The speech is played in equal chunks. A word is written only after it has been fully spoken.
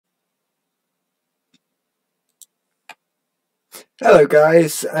Hello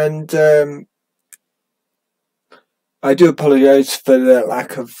guys, and I do apologise for the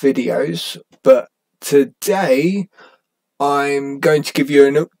lack of videos, but today I'm going to give you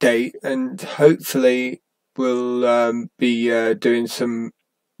an update and hopefully we'll be doing some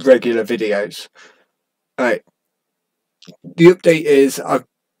regular videos. Right, the update is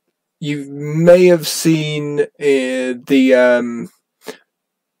you may have seen the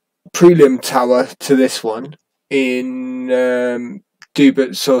prelim tower to this one in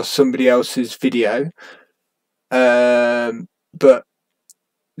Dubert's or somebody else's video. But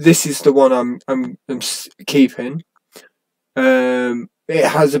this is the one I'm keeping. It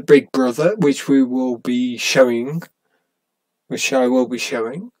has a big brother, which we will be showing, which I will be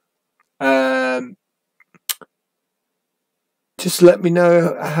showing. Just let me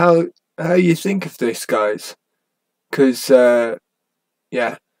know how you think of this, guys, because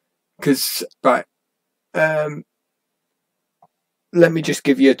yeah, because right. Let me just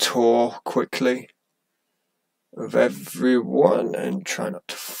give you a tour quickly of everyone and try not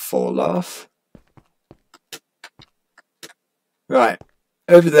to fall off. Right,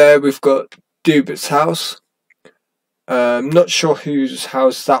 over there we've got Dubert's house. I'm not sure whose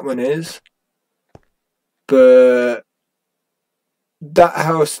house that one is, but that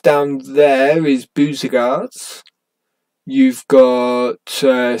house down there is Boozerguard's. You've got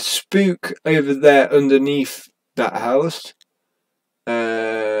Spook over there underneath that house.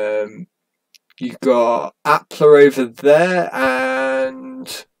 You've got Appler over there,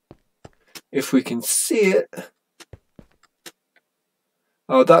 and if we can see it,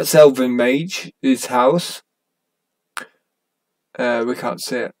 oh, that's Elven Mage, his house. We can't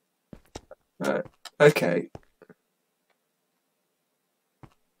see it. Okay.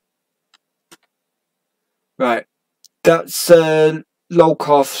 Right, that's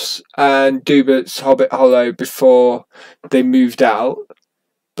Lolkoff's and Dubert's Hobbit Hollow before they moved out,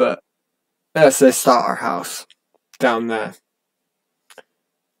 but that's their starter house down there.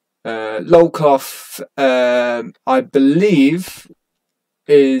 Lolkoff, I believe,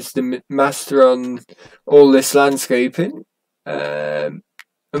 is the master on all this landscaping.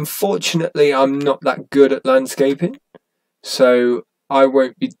 Unfortunately, I'm not that good at landscaping, so I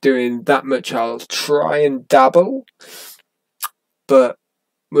won't be doing that much. I'll try and dabble, but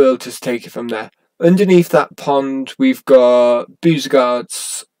we'll just take it from there. Underneath that pond, we've got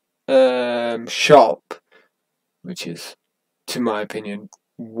Boozerguard's shop, which is, to my opinion,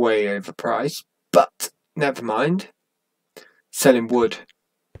 way overpriced, but never mind. Selling wood.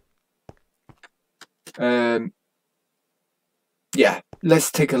 Yeah,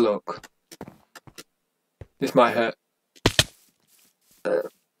 let's take a look. This might hurt.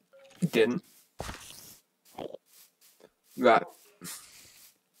 It didn't. Right.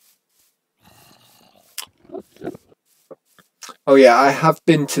 Oh yeah, I have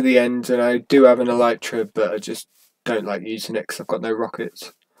been to the end and I do have an elytra, but I just don't like using it because I've got no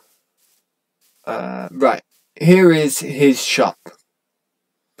rockets. Right, here is his shop.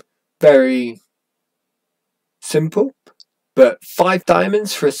 Very simple, but 5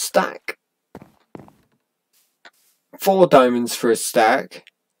 diamonds for a stack. 4 diamonds for a stack.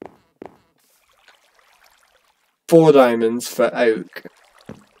 4 diamonds for oak.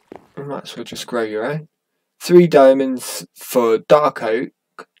 I might as well just grow your own. 3 diamonds for dark oak.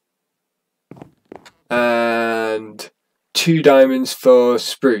 And 2 diamonds for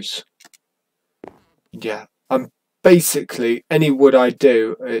spruce. Yeah, I'm basically, any wood I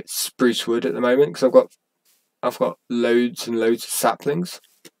do, it's spruce wood at the moment because I've got loads and loads of saplings.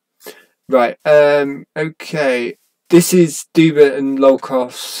 Right, okay. This is Dubert and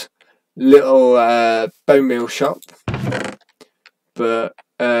Lolkoff's little bone meal shop, but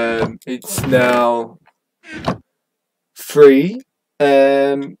it's now free.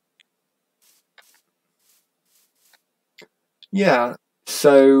 Yeah,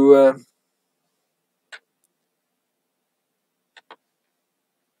 so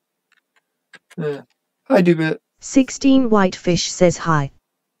hi Dubert. 16 Whitefish says hi.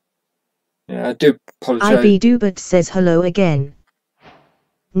 Yeah, I do apologise. IB Dubert says hello again.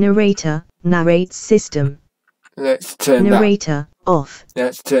 Narrator, narrates system. Let's turn Narrator, off.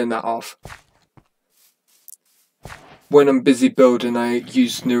 Let's turn that off. When I'm busy building, I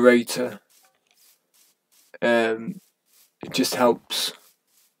use narrator. It just helps.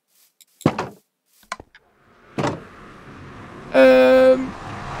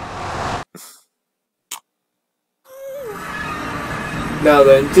 Now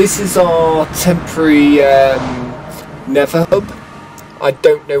then, this is our temporary nether hub. I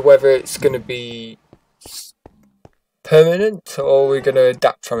don't know whether it's going to be permanent or we're going to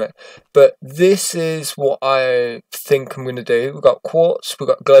adapt from it. But this is what I think I'm going to do. We've got quartz, we've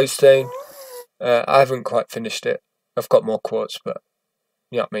got glowstone. I haven't quite finished it. I've got more quartz, but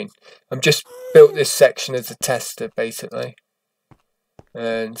you know what I mean. I've just built this section as a tester, basically.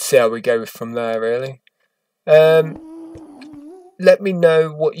 And see how we go from there, really. Let me know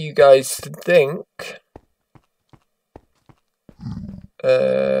what you guys think.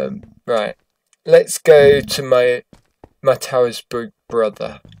 Right. Let's go to my tower's big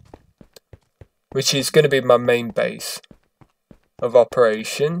brother, which is going to be my main base of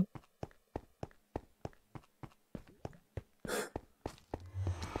operation.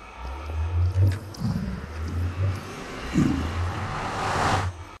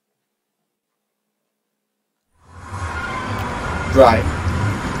 Right,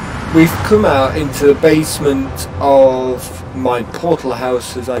 we've come out into the basement of my portal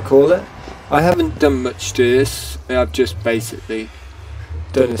house, as I call it. I haven't done much to this. I've just basically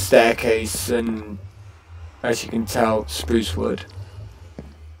done a staircase and, as you can tell, spruce wood.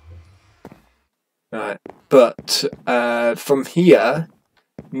 Right, but from here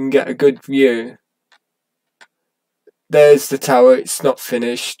you can get a good view. There's the tower. It's not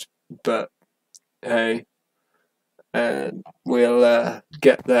finished, but hey, we'll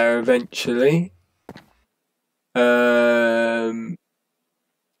get there eventually.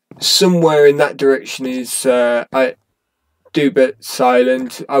 Somewhere in that direction is I do bit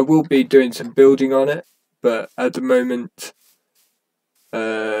silent. I will be doing some building on it, but at the moment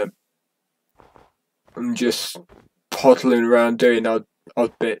I'm just pottling around doing odd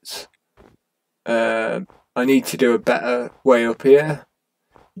bits. I need to do a better way up here.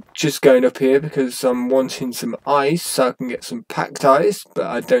 Just going up here because I'm wanting some ice so I can get some packed ice, but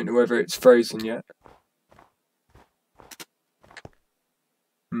I don't know whether it's frozen yet.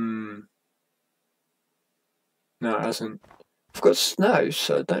 No, it hasn't. I've got snow,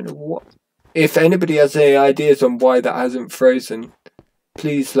 so I don't know what. If anybody has any ideas on why that hasn't frozen,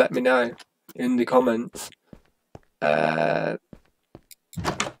 please let me know in the comments.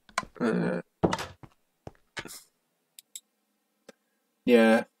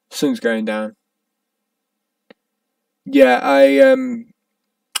 Yeah, sun's going down. Yeah,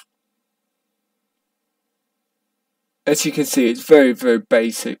 as you can see, it's very, very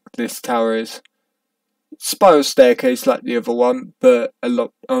basic, this tower is. Spiral staircase like the other one, but a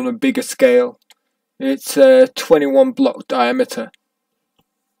lot on a bigger scale. It's a 21 block diameter.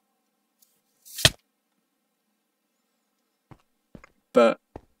 But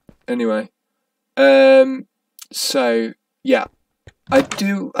anyway, so yeah, I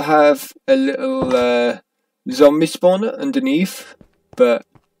do have a little zombie spawner underneath, but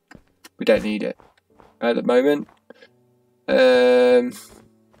we don't need it at the moment.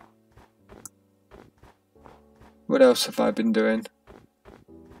 What else have I been doing?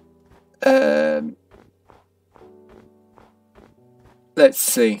 Let's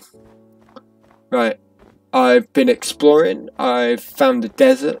see. Right, I've been exploring. I've found a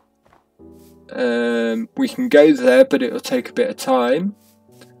desert. We can go there, but it'll take a bit of time.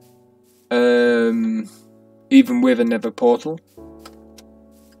 Even with a nether portal.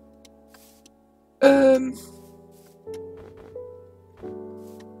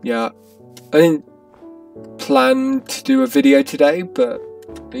 Yeah, I didn't plan to do a video today, but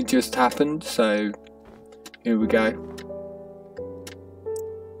it just happened, so here we go.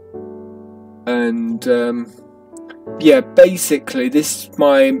 And yeah, basically this is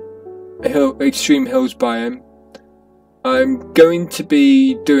my extreme hills biome. I'm going to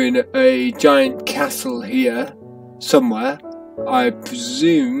be doing a giant castle here somewhere. I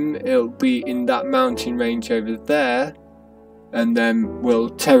presume it'll be in that mountain range over there, and then we'll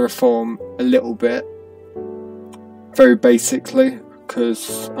terraform a little bit, very basically,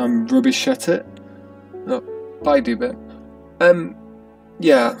 because I'm rubbish at it. Not I do, but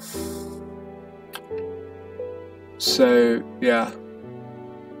yeah. So yeah,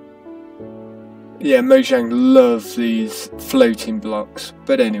 Mojang love these floating blocks.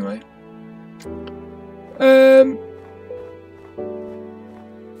 But anyway, I'm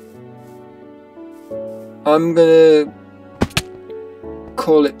gonna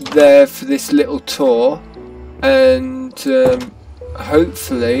call it there for this little tour, and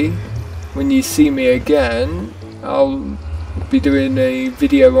hopefully when you see me again I'll be doing a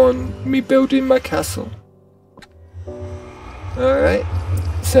video on me building my castle. Alright,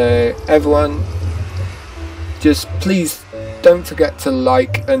 so everyone, just please don't forget to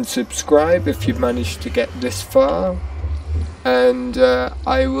like and subscribe if you've managed to get this far, and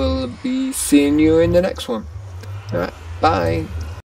I will be seeing you in the next one. Alright, bye.